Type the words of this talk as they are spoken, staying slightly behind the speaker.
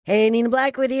Hey, Nina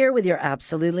Blackwood here with your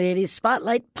Absolutely 80s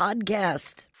Spotlight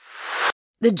podcast.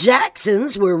 The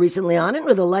Jacksons were recently honored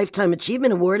with a Lifetime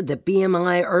Achievement Award at the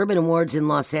BMI Urban Awards in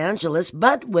Los Angeles,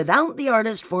 but without the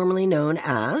artist formerly known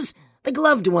as the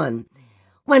Gloved One.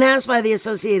 When asked by the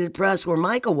Associated Press where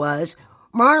Michael was,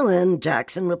 Marlon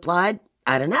Jackson replied,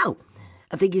 "I don't know.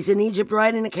 I think he's in Egypt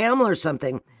riding a camel or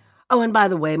something." Oh, and by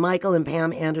the way, Michael and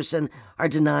Pam Anderson are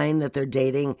denying that they're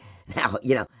dating. Now,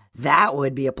 that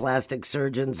would be a plastic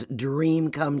surgeon's dream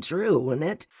come true, wouldn't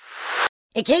it?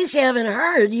 In case you haven't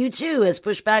heard, U2 has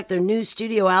pushed back their new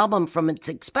studio album from its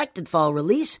expected fall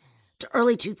release to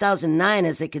early 2009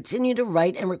 as they continue to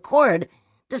write and record,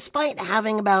 despite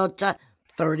having about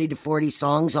 30 to 40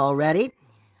 songs already.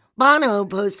 Bono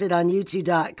posted on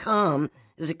U2.com,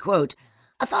 as a quote,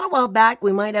 "I thought a while back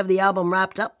we might have the album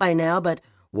wrapped up by now, but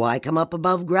why come up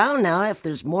above ground now if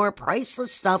there's more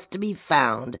priceless stuff to be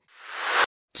found?"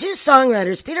 Two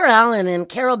songwriters, Peter Allen and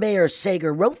Carol Bayer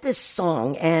Sager, wrote this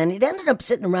song, and it ended up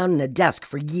sitting around in a desk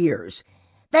for years.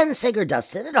 Then Sager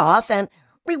dusted it off and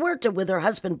reworked it with her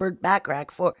husband Burt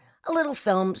Bacharach for a little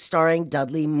film starring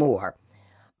Dudley Moore.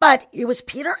 But it was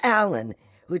Peter Allen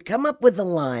who'd come up with the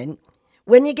line,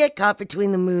 "When you get caught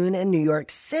between the moon and New York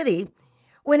City,"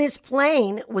 when his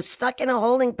plane was stuck in a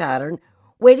holding pattern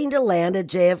waiting to land at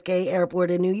JFK Airport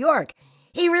in New York.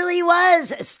 He really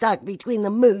was stuck between the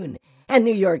moon and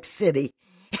New York City.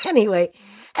 Anyway,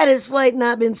 had his flight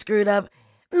not been screwed up,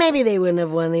 maybe they wouldn't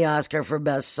have won the Oscar for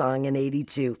Best Song in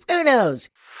 '82. Who knows?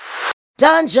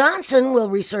 Don Johnson will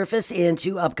resurface in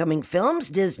two upcoming films,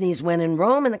 Disney's When in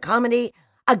Rome and the comedy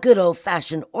A Good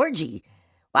Old-Fashioned Orgy.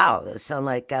 Wow, those sound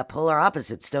like polar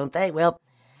opposites, don't they? Well,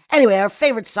 anyway, our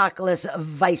favorite sockless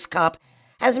vice cop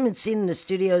hasn't been seen in the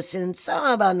studio since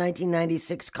about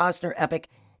 1996 Costner epic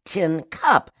Tin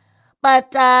Cup.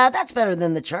 But that's better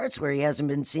than the charts where he hasn't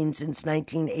been seen since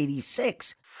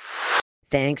 1986.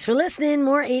 Thanks for listening.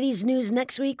 More 80s news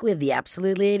next week with the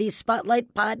Absolutely 80s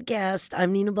Spotlight podcast.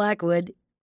 I'm Nina Blackwood.